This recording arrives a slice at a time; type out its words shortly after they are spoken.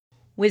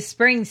With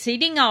spring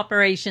seeding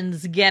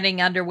operations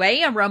getting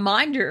underway, a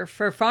reminder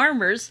for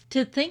farmers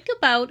to think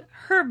about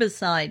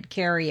herbicide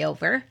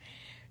carryover.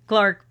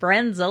 Clark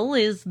Brenzel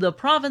is the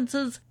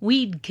province's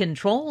weed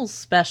control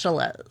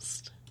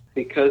specialist.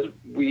 Because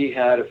we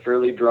had a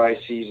fairly dry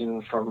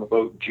season from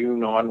about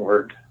June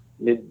onward,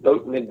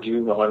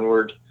 mid-June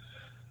onward,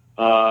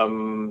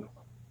 and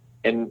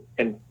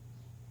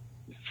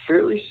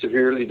fairly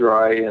severely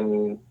dry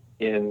in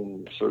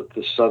sort of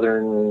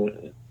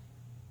the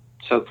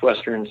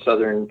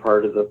southwestern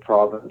part of the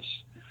province.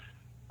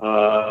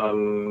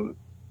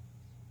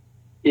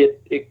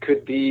 It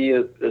could be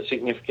a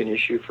significant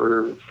issue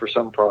for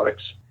some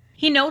products.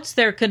 He notes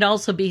there could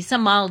also be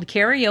some mild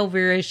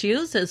carryover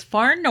issues as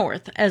far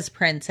north as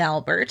Prince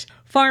Albert.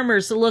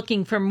 Farmers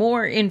looking for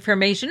more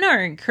information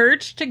are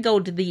encouraged to go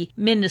to the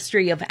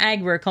Ministry of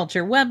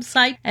Agriculture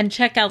website and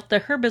check out the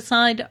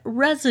herbicide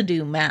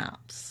residue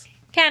maps.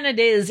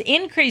 Canada is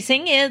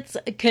increasing its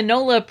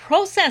canola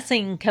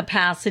processing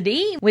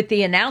capacity with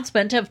the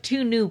announcement of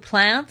 2 new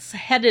plants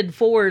headed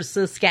for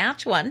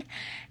Saskatchewan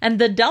and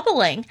the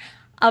doubling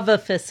of a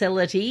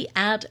facility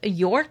at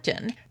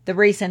Yorkton. The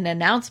recent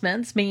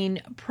announcements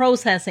mean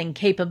processing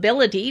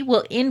capability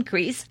will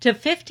increase to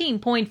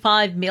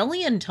 15.5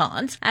 million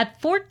tons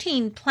at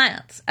 14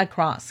 plants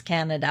across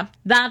Canada.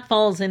 That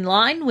falls in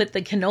line with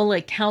the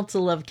Canola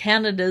Council of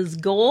Canada's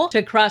goal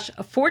to crush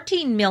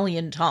 14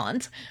 million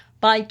tons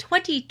by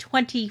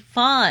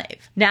 2025.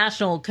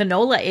 National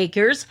canola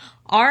acres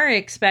are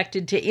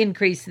expected to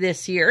increase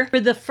this year for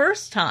the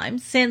first time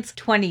since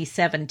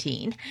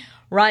 2017,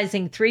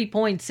 rising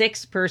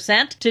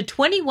 3.6% to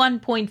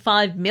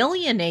 21.5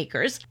 million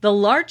acres, the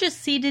largest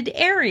seeded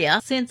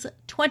area since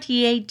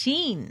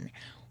 2018.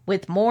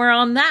 With more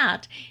on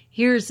that,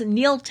 here's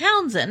Neil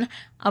Townsend,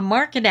 a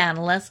market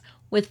analyst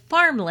with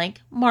FarmLink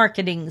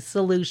Marketing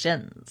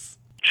Solutions.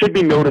 Should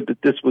be noted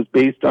that this was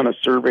based on a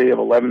survey of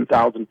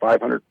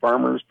 11,500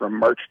 farmers from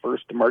March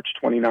 1st to March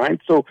 29th.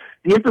 So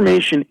the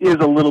information is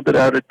a little bit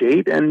out of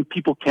date and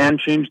people can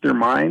change their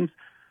minds.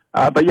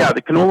 But yeah,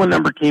 the canola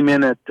number came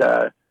in at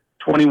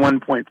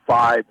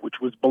 21.5,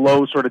 which was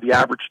below sort of the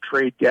average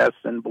trade guess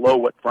and below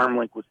what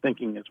FarmLink was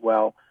thinking as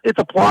well. It's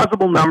a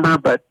plausible number,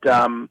 but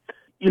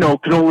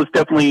canola is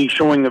definitely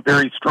showing a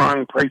very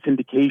strong price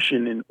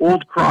indication in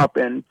old crop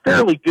and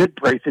fairly good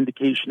price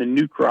indication in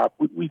new crop.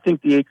 We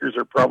think the acres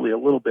are probably a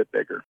little bit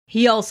bigger.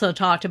 He also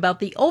talked about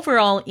the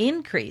overall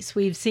increase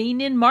we've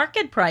seen in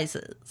market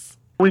prices.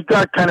 We've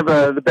got kind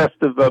of the best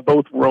of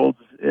both worlds.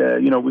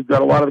 We've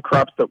got a lot of the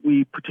crops that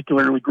we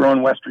particularly grow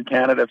in Western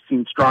Canada have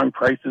seen strong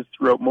prices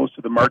throughout most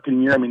of the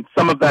marketing year. I mean,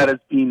 some of that has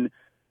been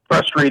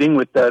frustrating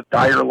with the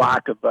dire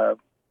lack of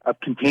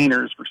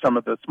containers for some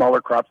of the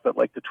smaller crops that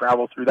like to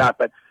travel through that.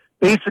 But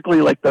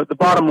basically, like the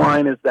bottom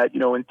line is that,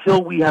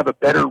 until we have a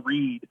better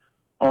read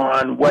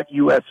on what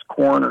U.S.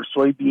 corn or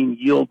soybean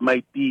yield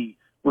might be,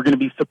 we're going to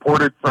be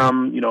supported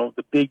from,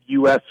 the big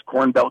U.S.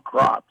 Corn Belt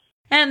crops.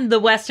 And the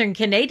Western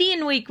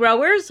Canadian wheat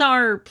growers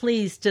are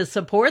pleased to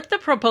support the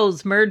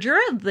proposed merger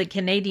of the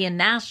Canadian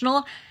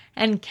National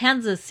and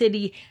Kansas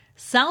City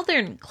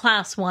Southern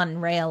Class 1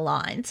 rail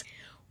lines.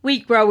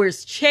 Wheat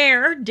Growers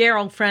Chair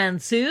Daryl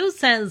Francoux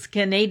says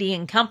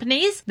Canadian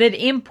companies that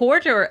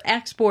import or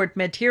export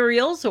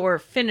materials or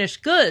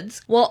finished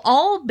goods will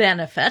all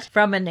benefit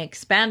from an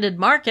expanded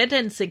market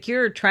and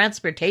secure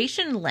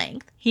transportation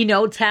length. He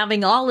notes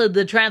having all of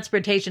the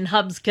transportation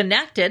hubs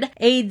connected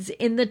aids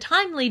in the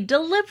timely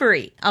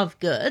delivery of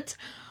goods.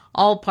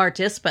 All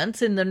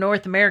participants in the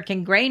North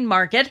American grain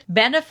market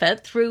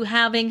benefit through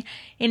having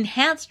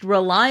enhanced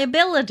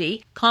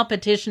reliability,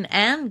 competition,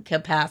 and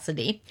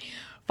capacity.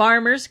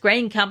 Farmers,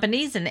 grain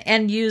companies, and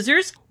end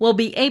users will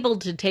be able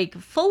to take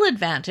full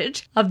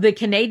advantage of the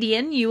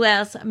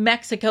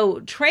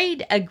Canadian-U.S.-Mexico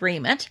trade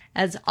agreement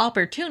as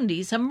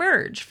opportunities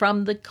emerge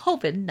from the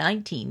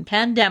COVID-19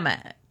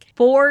 pandemic.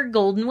 For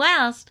Golden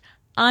West,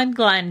 I'm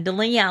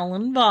Glendalee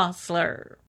Allen Vossler.